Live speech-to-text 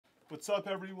What's up,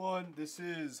 everyone? This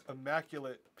is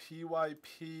Immaculate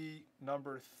PYP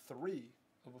number 3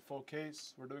 of a full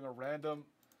case. We're doing a random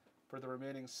for the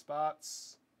remaining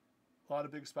spots. A lot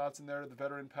of big spots in there. The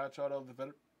veteran patch auto,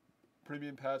 the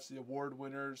premium patch, the award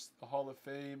winners, the Hall of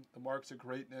Fame, the marks of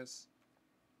greatness,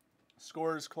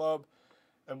 Scorers Club,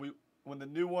 and when the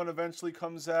new one eventually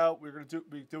comes out, we're going to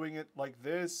be doing it like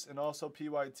this, and also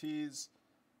PYTs.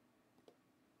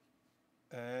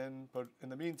 But in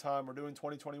the meantime, we're doing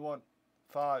 2021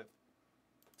 5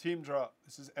 team draw.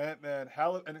 This is Ant-Man.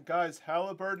 And guys,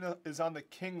 Halliburton is on the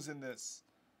Kings in this.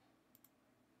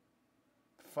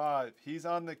 5. He's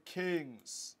on the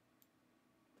Kings.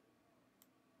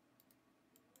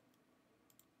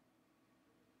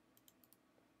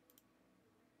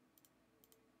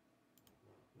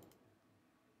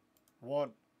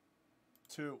 One,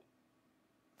 2,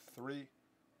 3,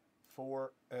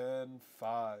 4, and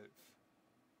 5.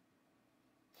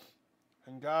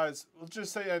 And guys, let's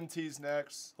just say NT's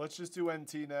next. Let's just do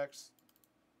NT next.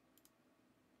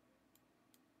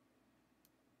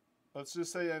 Let's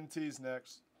just say NT's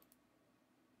next.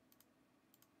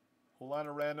 We'll line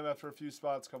a random after a few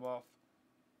spots come off.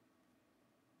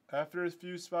 After a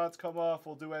few spots come off,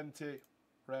 we'll do NT.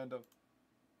 Random.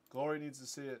 Glory needs to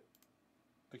see it.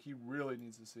 Like, he really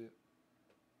needs to see it.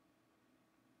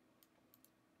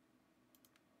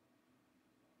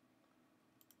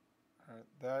 Alright,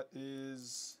 that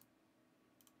is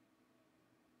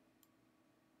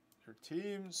your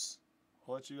teams.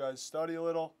 I'll let you guys study a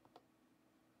little.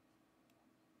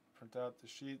 Print out the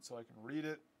sheet so I can read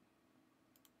it.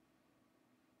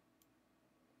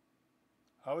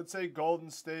 I would say Golden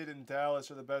State and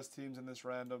Dallas are the best teams in this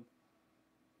random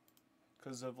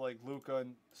because of like Luka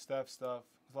and Steph stuff.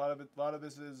 A lot of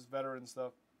this is veteran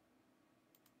stuff.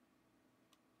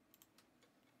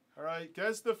 All right,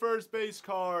 guess the first base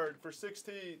card for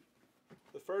 16.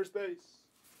 The first base.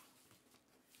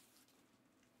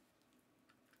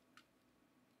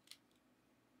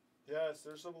 Yes,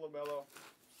 there's some LaMelo.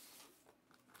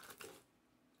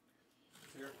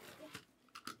 Here.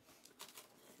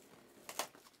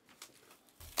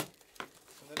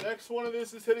 And the next one of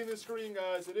this is hitting the screen,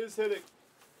 guys. It is hitting.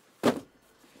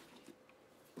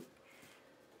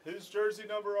 His jersey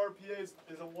number RPA is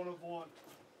a 1 of 1.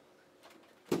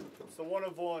 It's the 1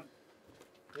 of 1.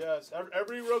 Yes,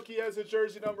 every rookie has a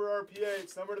jersey number RPA.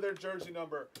 It's number to their jersey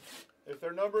number. If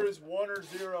their number is 1 or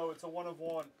 0, it's a 1 of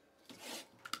 1.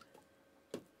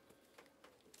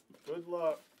 Good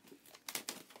luck.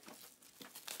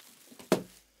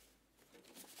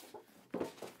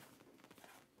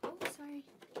 Oh, sorry.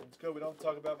 It's good. We don't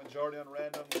talk about majority on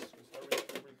randoms because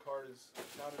every card is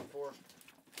accounted for.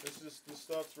 This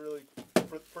stuff's really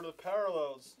for the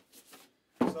parallels.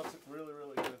 This stuff's really,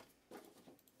 really good.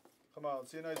 Come on,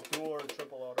 let's see a nice dual or a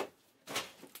triple auto.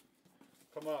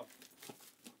 Come on.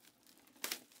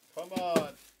 Come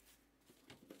on.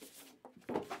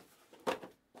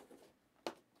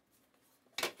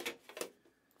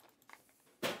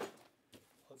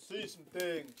 Let's see some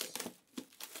things.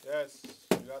 Yes,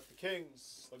 we got the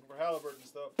Kings. Looking for Halliburton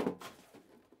stuff.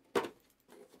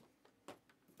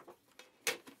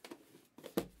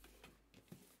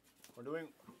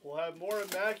 We'll have more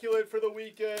Immaculate for the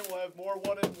weekend. We'll have more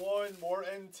 1-in-1, more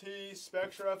NT,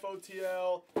 Spectra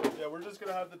FOTL. Yeah, we're just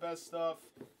going to have the best stuff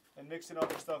and mixing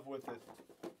other stuff with it.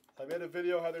 I made a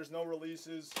video how there's no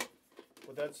releases,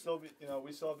 but that's still, you know,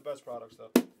 we still have the best product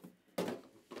stuff.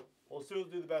 We'll still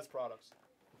do the best products.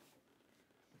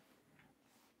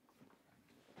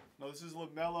 No, this is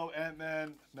LaMelo,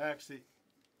 Ant-Man, Maxey.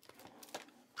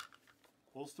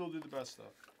 We'll still do the best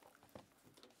stuff.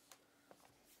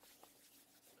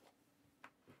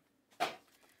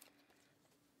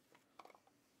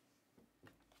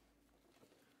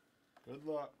 Good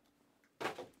luck.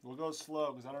 We'll go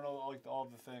slow because I don't know like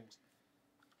all the things.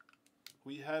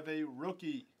 We have a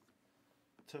rookie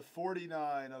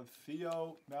 /49 of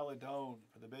Theo Maladone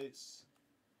for the base.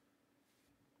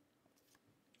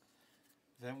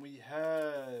 Then we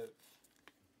have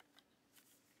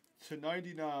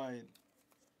 /99.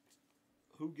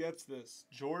 Who gets this?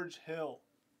 George Hill.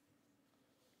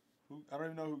 I don't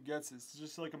even know who gets this. It's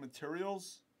just like a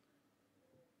materials.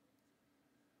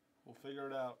 We'll figure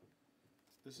it out.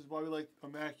 This is why we like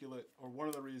Immaculate, or one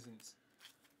of the reasons,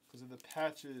 because of the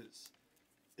patches.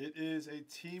 It is a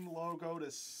team logo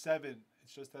 /7.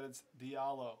 It's just that it's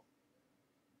Diallo.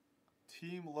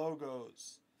 Team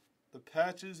logos. The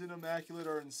patches in Immaculate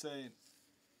are insane.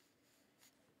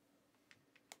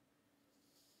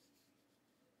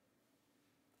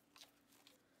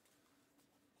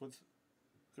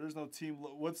 There's no team.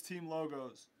 What's team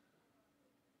logos?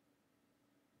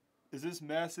 Is this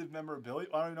massive memorabilia?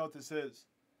 I don't even know what this is.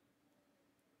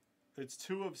 It's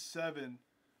 2 of 7.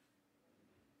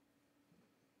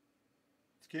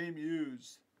 It's game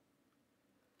used.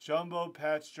 Jumbo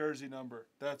patch jersey number.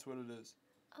 That's what it is.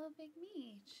 Oh, Big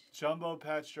Meech. Jumbo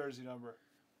patch jersey number.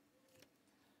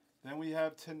 Then we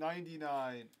have to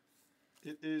 99.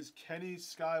 It is Kenny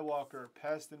Skywalker,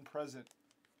 past and present.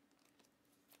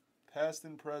 Past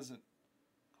and present.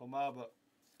 Komaba.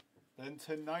 Then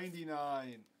to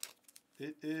 99.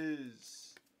 It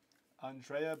is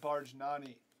Andrea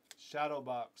Bargnani, Shadow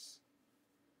Box.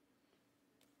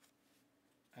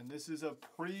 And this is a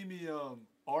premium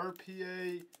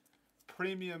RPA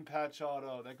premium patch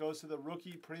auto. That goes to the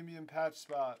rookie premium patch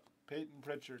spot. Peyton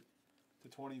Pritchard to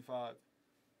 25.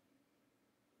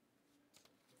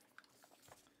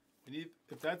 We need,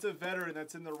 if that's a veteran,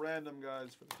 that's in the random,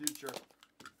 guys, for the future.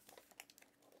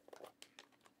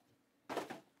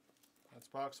 That's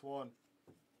box 1.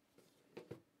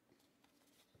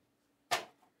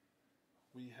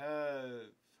 We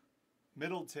have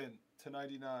Middleton to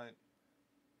 99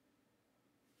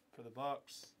 for the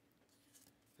Bucks.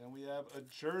 Then we have a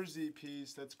jersey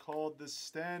piece that's called the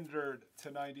Standard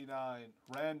to 99.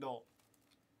 Randall.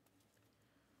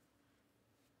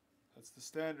 That's the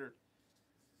Standard.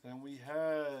 Then we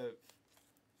have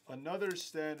another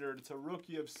Standard. It's a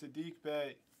rookie of Sadiq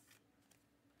Bey.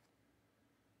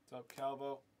 What's up,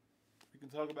 Calvo? We can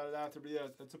talk about it after, but yeah,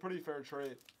 that's a pretty fair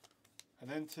trade. And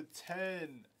then to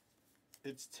 10,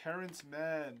 it's Terrence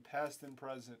Mann, past and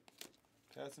present.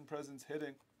 Past and present's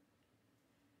hitting.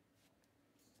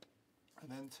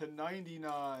 And then to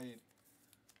 99,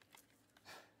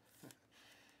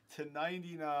 to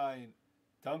 99,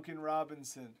 Duncan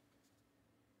Robinson.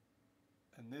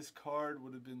 And this card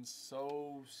would have been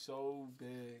so, so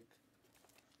big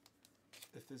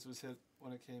if this was hit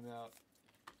when it came out.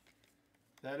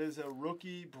 That is a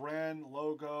rookie brand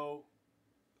logo,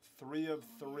 3 of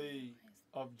 3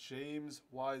 of James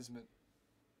Wiseman.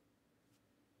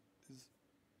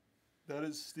 That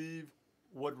is Steve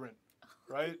Woodring,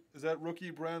 right? Is that rookie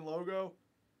brand logo?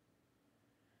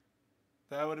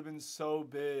 That would have been so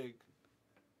big.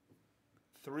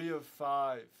 3 of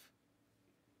 5.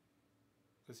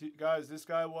 Guys, this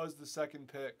guy was the second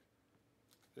pick.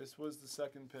 This was the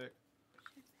second pick.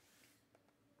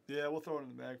 Yeah, we'll throw it in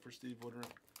the bag for Steve Woodring.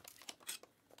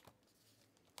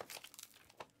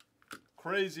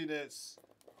 Craziness.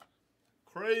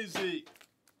 Crazy.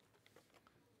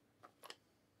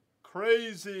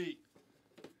 Crazy.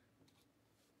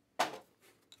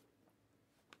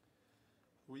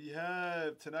 We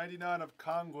have to 99 of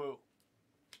Kongwu.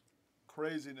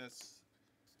 Craziness.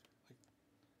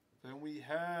 Then we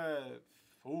have,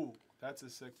 ooh, that's a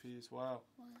sick piece. Wow.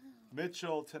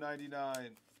 Mitchell to 99.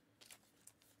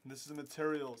 And this is the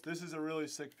materials. This is a really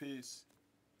sick piece.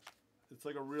 It's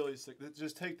like a really sick.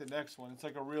 Just take the next one. It's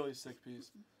like a really sick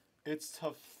piece. It's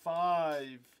to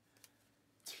 5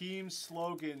 team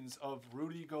slogans of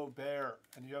Rudy Gobert,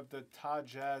 and you have the Ta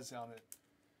Jazz on it.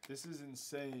 This is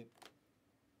insane.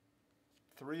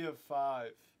 3 of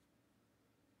 5.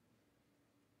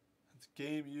 It's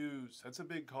game used. That's a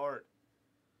big card.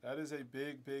 That is a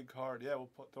big, big card. Yeah, we'll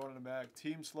throw it in the bag.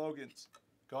 Team slogans.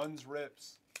 Guns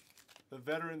rips. The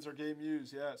veterans are game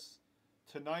used, yes.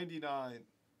 To 99.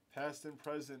 Past and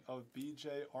present of B.J.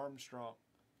 Armstrong.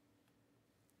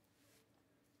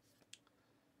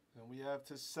 And we have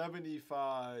to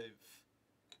 75.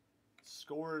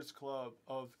 Scorers Club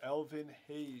of Elvin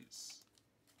Hayes.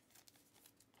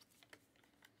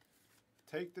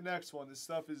 Take the next one.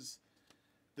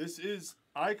 This is,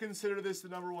 I consider this the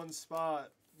 #1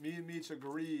 spot. Me and Meech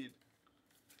agreed.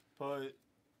 But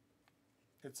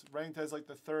it's ranked as like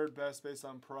the 3rd best based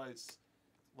on price.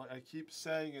 Like I keep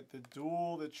saying it, the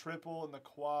dual, the triple, and the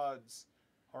quads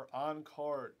are on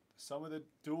card. Some of the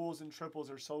duals and triples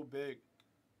are so big.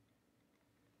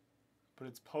 But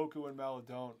it's Poku and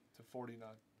Maladone to 49.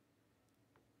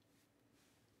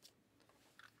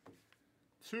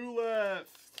 2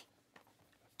 left.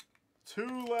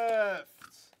 2 left.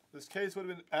 This case would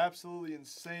have been absolutely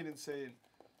insane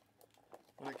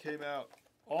when it came out.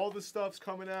 All the stuff's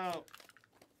coming out.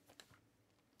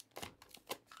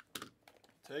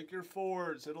 Take your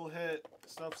 4s. It'll hit.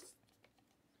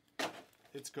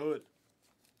 It's good.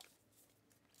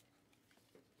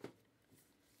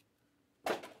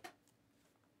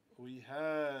 We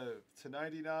have to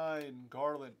 99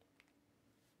 Garland.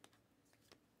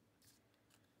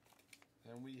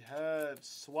 And we have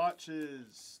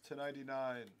swatches to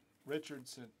 99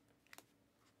 Richardson.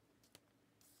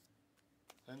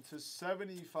 And to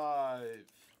 75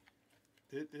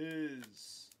 it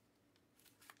is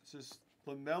just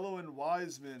LaMelo and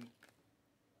Wiseman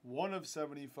 1 of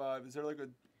 75. Is there like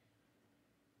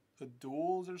a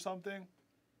duels or something?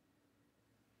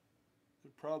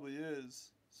 It probably is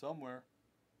somewhere.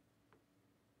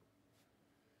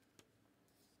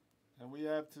 And we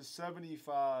have to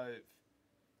 75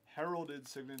 heralded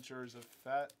signatures of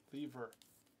Fat Lever.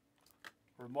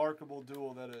 Remarkable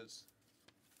duel, that is.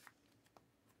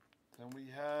 And we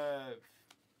have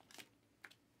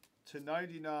to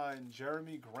 99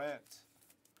 Jeremy Grant,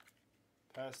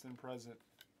 past and present.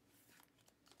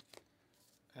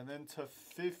 And then to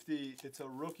 50, it's a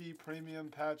rookie premium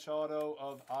patch auto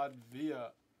of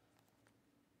Advia.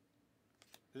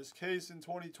 This case in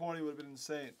 2020 would have been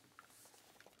insane.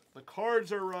 The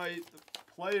cards are right. The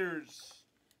players.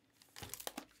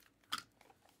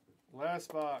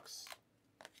 Last box.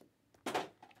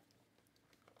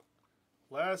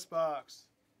 Last box.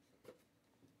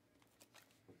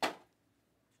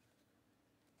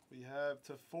 We have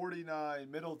to 49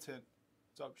 Middleton.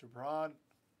 What's up, Jabron?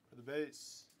 For the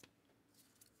base.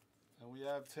 And we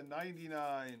have to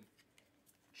 99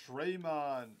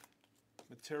 Draymond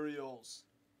materials.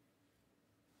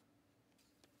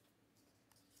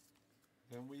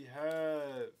 Then we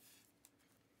have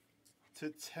to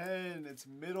 10, it's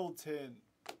Middleton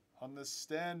on the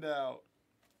standout.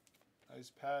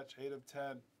 Nice patch, 8 of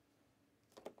 10.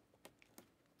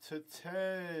 To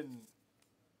 10,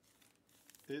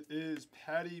 it is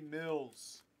Patty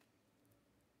Mills,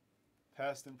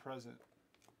 past and present.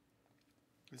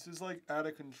 This is like out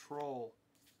of control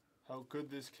how good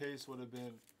this case would have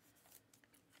been.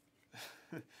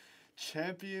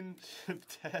 Championship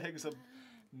tags of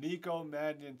Nico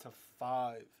Mannion to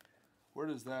 5. Where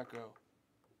does that go?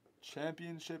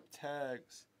 Championship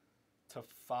tags to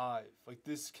 5. Like,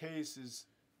 this case is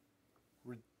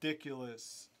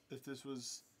ridiculous. If this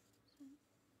was...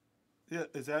 Yeah,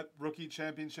 is that rookie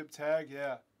championship tag?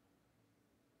 Yeah.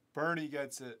 Bernie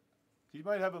gets it. He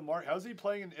might have a mark. How's he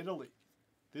playing in Italy?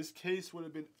 This case would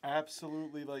have been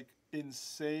absolutely, like,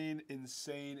 insane,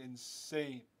 insane,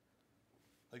 insane.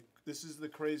 Like, this is the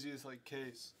craziest, like,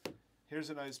 case. Here's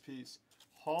a nice piece.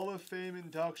 Hall of Fame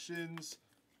inductions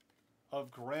of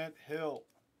Grant Hill.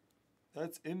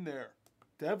 That's in there.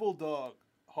 Devil Dog.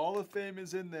 Hall of Fame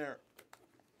is in there.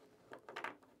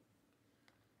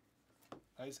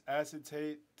 Nice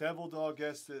acetate. Devil Dog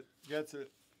gets it.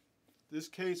 This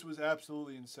case was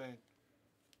absolutely insane.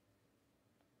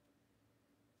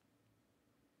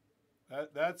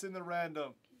 That's in the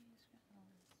random.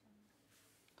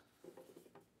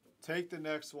 Take the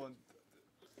next one.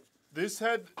 This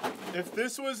had, if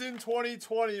this was in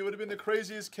 2020, it would have been the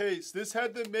craziest case. This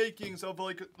had the makings of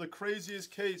like the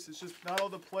craziest case. It's just not all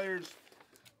the players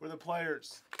were the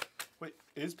players. Wait,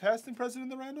 is past and present in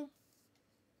the random?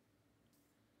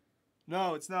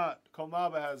 No, it's not.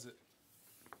 Komaba has it.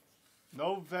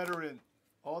 No veteran.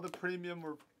 All the premium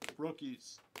were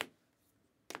rookies.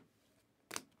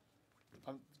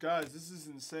 Guys, this is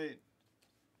insane.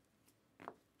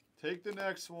 Take the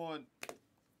next one.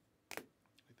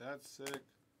 That's sick.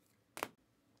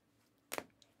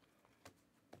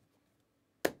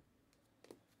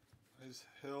 Nice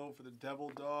Hill for the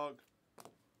Devil Dog.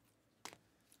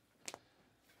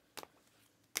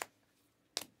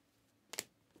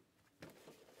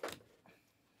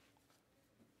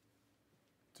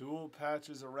 Dual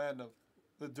patches are random.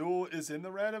 The dual is in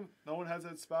the random. No one has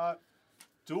that spot.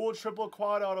 Dual triple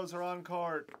quad autos are on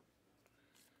card.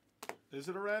 Is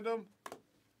it a random?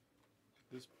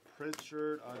 This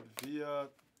Pritchard on Via.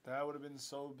 That would have been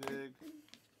so big.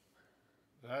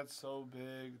 That's so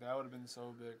big. That would have been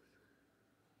so big.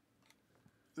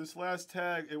 This last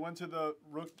tag, it went to the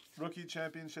rookie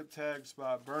championship tag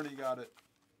spot. Bernie got it.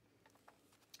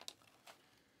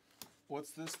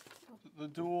 What's this? The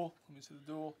duel. Let me see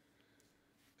the duel.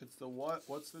 It's the what?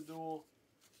 What's the duel?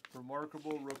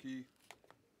 Remarkable rookie.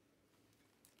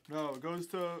 No, it goes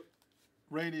to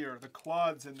Rainier. The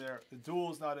quad's in there. The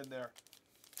duel's not in there.